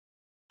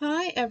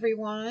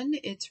everyone,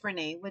 it's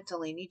Renee with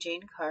Delaney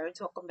Jane Cards.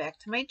 Welcome back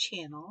to my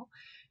channel.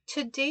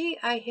 Today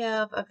I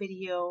have a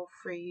video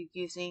for you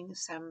using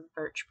some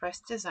Birch Press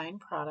Design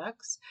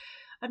products.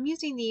 I'm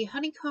using the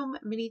Honeycomb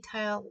Mini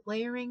Tile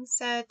Layering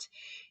Set,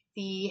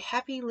 the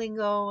Happy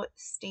Lingo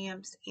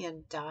Stamps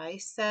and Die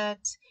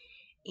Set,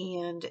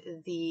 and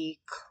the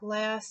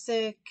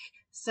Classic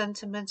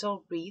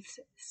Sentimental Wreath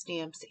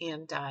Stamps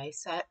and Die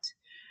Set.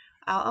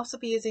 I'll also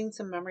be using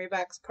some Memory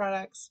Box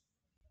products,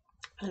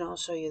 and I'll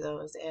show you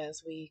those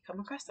as we come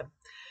across them.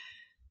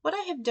 What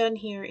I have done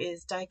here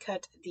is die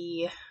cut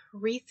the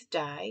wreath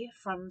die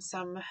from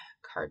some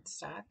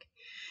cardstock,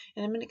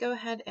 and I'm going to go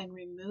ahead and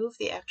remove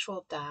the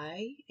actual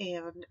die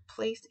and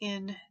place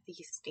in the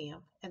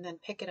stamp and then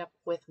pick it up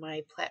with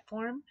my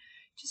platform.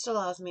 Just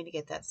allows me to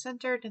get that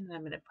centered, and then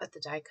I'm going to put the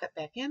die cut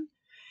back in,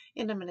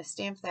 and I'm going to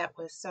stamp that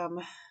with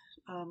some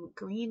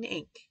green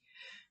ink.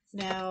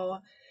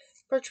 Now,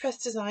 Birch Press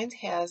Designs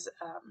has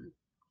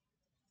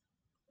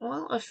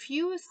a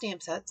few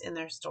stamp sets in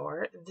their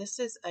store. This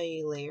is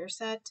a layer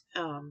set.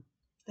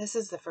 This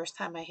is the first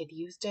time I had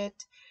used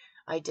it.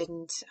 I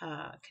didn't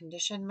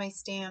condition my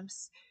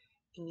stamps,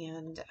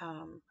 and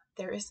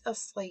there is a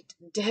slight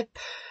dip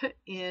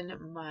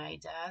in my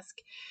desk,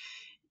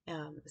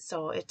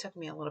 so it took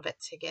me a little bit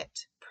to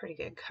get pretty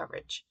good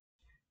coverage.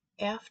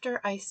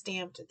 After I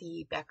stamped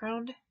the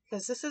background,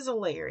 because this is a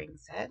layering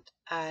set,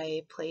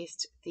 I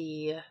placed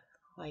the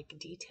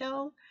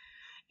detail,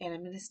 and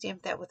I'm going to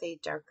stamp that with a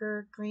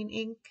darker green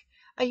ink.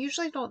 I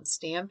usually don't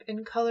stamp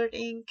in colored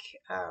ink.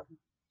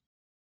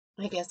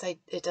 I guess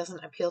it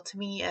doesn't appeal to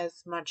me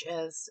as much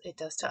as it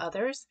does to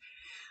others.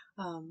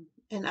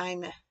 And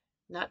I'm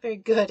not very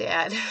good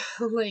at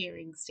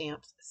layering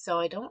stamps, so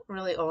I don't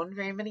really own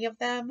very many of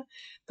them.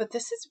 But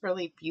this is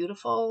really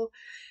beautiful,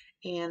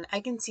 and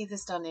I can see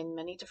this done in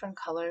many different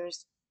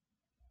colors.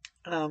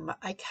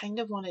 I kind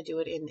of want to do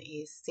it in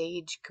a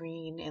sage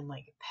green and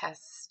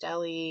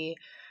pastel-y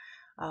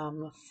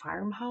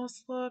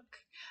farmhouse look.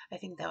 I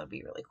think that would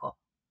be really cool.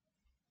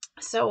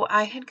 So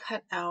I had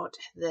cut out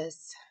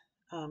this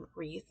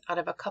wreath out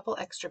of a couple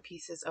extra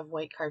pieces of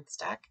white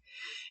cardstock,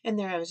 and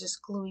there I was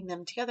just gluing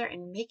them together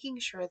and making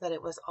sure that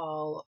it was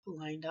all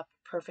lined up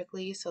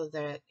perfectly so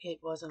that it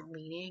wasn't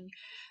leaning.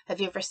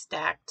 Have you ever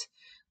stacked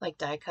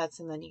die cuts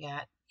and then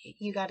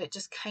you got it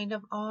just kind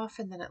of off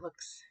and then it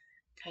looks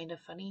kind of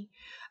funny?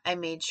 I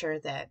made sure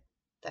that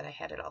I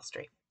had it all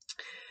straight.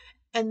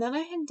 And then I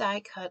had die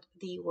cut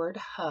the word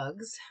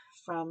hugs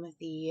from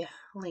the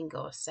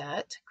lingo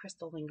set,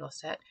 crystal lingo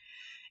set.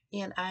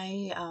 And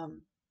I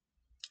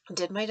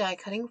did my die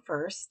cutting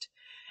first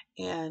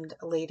and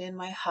laid in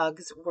my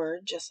hugs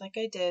word just like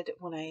I did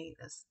when I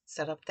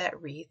set up that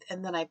wreath.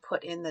 And then I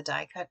put in the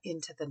die cut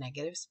into the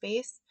negative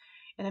space.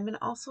 And I'm going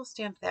to also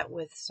stamp that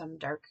with some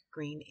dark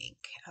green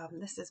ink.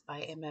 This is by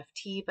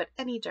MFT, but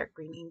any dark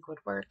green ink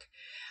would work.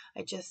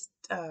 I just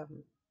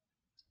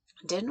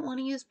didn't want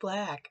to use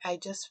black. I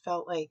just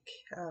felt like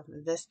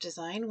this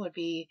design would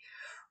be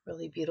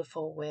really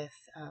beautiful with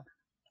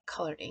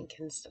colored ink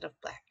instead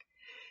of black.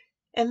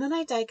 And then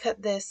I die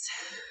cut this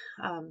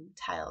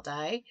tile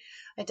die.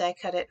 I die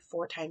cut it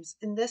 4 times,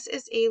 and this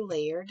is a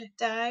layered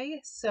die,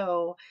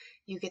 so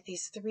you get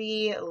these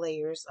 3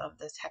 layers of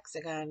this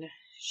hexagon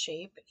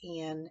shape,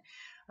 and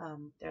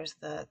there's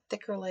the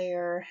thicker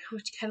layer,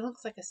 which kind of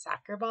looks like a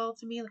soccer ball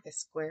to me, like a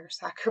square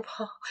soccer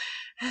ball,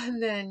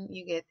 and then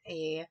you get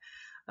a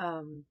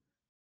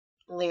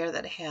layer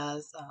that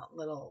has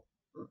little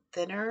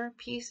thinner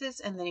pieces,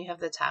 and then you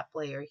have the top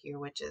layer here,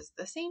 which is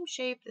the same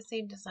shape, the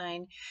same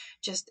design,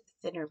 just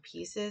thinner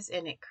pieces,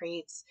 and it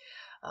creates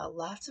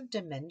lots of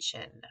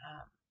dimension.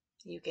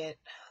 You get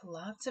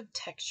lots of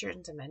texture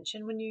and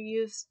dimension when you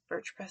use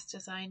Birch Press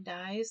Design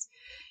dies,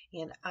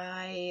 and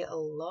I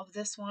love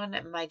this one.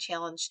 My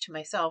challenge to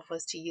myself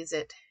was to use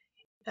it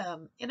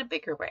in a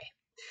bigger way,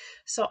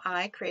 so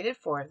I created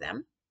 4 of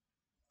them.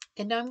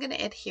 And now I'm going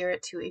to adhere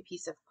it to a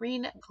piece of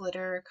green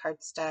glitter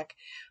cardstock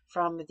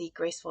from the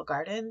Graceful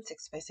Garden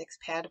 6x6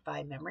 pad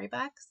by Memory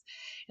Box.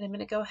 And I'm going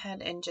to go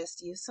ahead and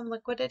just use some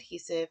liquid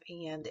adhesive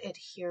and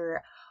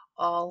adhere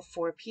all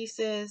 4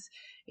 pieces.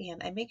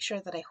 And I make sure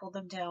that I hold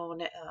them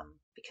down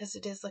because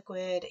it is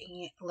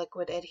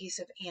liquid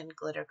adhesive and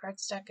glitter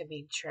cardstock. I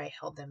made sure I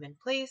held them in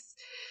place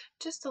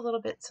just a little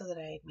bit so that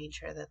I made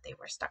sure that they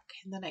were stuck.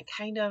 And then I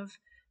kind of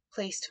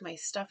placed my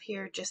stuff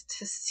here just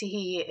to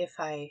see if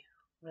I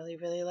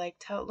really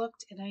liked how it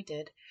looked, and I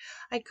did.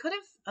 I could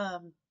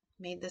have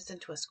made this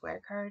into a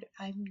square card.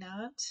 I'm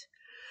not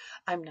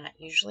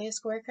usually a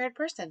square card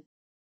person.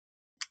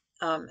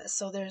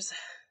 So there's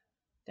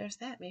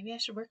that. Maybe I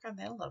should work on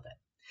that a little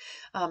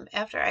bit.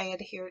 After I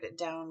adhered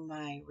down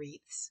my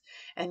wreaths,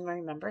 and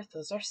remember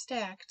those are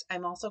stacked,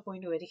 I'm also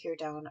going to adhere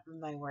down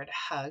my word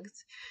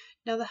hugs.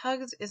 Now the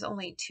hugs is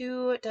only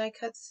 2 die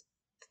cuts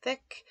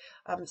thick,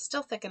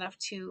 still thick enough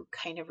to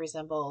kind of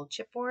resemble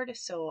chipboard,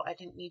 so I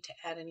didn't need to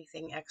add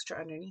anything extra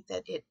underneath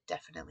it. It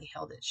definitely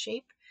held its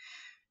shape.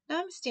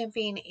 Now I'm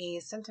stamping a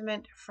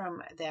sentiment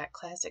from that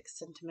classic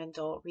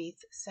sentimental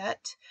wreath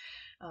set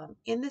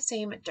in the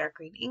same dark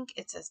green ink.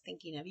 It says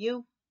thinking of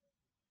you,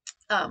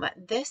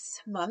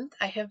 This month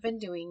I have been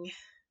doing,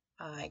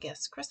 I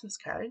guess, Christmas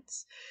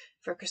cards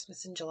for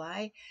Christmas in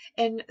July.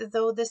 And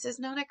though this is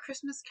not a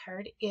Christmas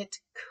card, it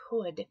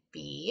could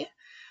be.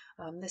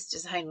 This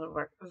design would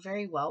work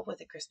very well with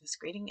a Christmas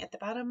greeting at the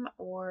bottom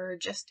or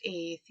just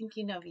a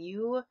thinking of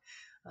you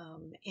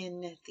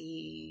in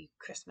the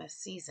Christmas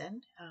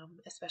season,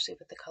 especially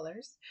with the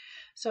colors.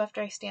 So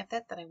after I stamped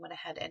that, then I went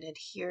ahead and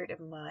adhered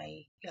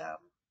my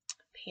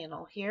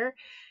panel here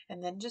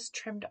and then just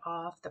trimmed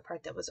off the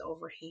part that was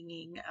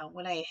overhanging.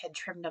 When I had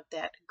trimmed up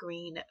that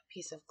green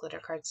piece of glitter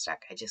cardstock,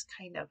 I just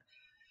kind of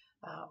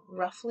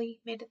roughly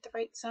made it the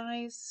right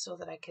size so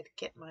that I could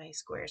get my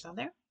squares on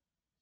there.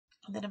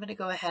 And then I'm going to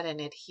go ahead and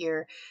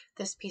adhere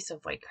this piece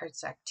of white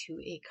cardstock to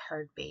a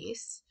card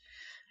base.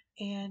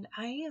 And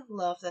I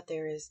love that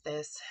there is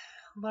this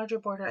larger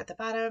border at the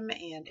bottom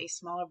and a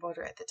smaller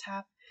border at the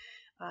top.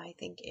 I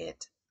think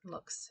it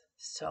looks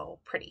so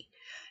pretty.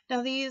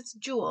 Now these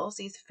jewels,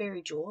 these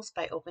fairy jewels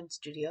by Open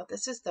Studio,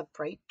 this is the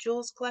Bright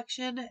Jewels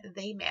collection.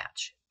 They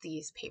match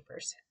these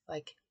papers.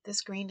 Like this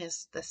green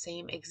is the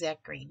same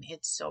exact green.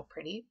 It's so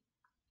pretty.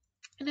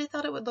 And I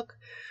thought it would look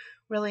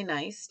really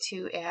nice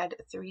to add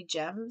 3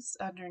 gems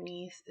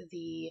underneath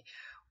the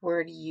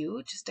word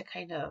you just to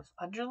kind of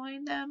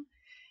underline them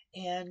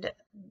and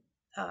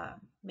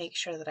make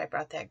sure that I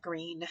brought that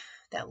green,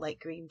 that light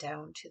green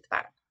down to the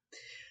bottom.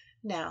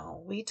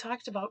 Now, we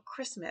talked about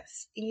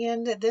Christmas,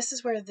 and this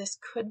is where this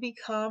could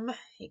become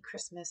a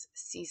Christmas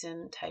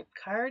season type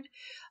card.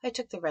 I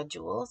took the red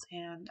jewels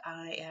and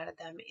I added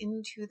them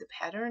into the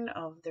pattern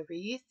of the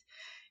wreath.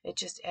 It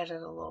just added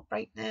a little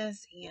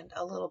brightness and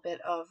a little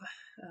bit of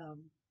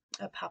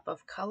a pop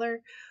of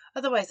color.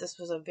 Otherwise, this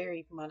was a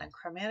very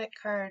monochromatic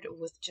card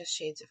with just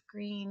shades of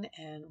green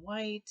and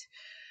white.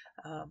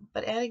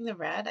 But adding the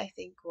red, I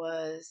think,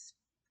 was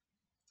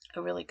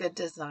a really good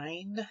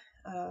design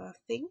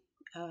thing,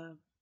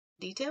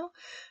 detail,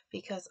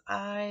 because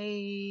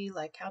I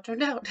like how it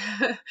turned out.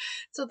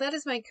 So that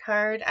is my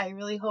card. I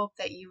really hope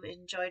that you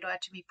enjoyed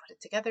watching me put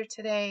it together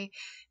today.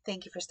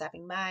 Thank you for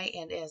stopping by.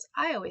 And as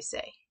I always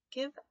say,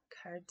 give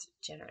cards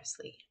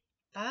generously.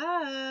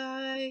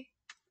 Bye.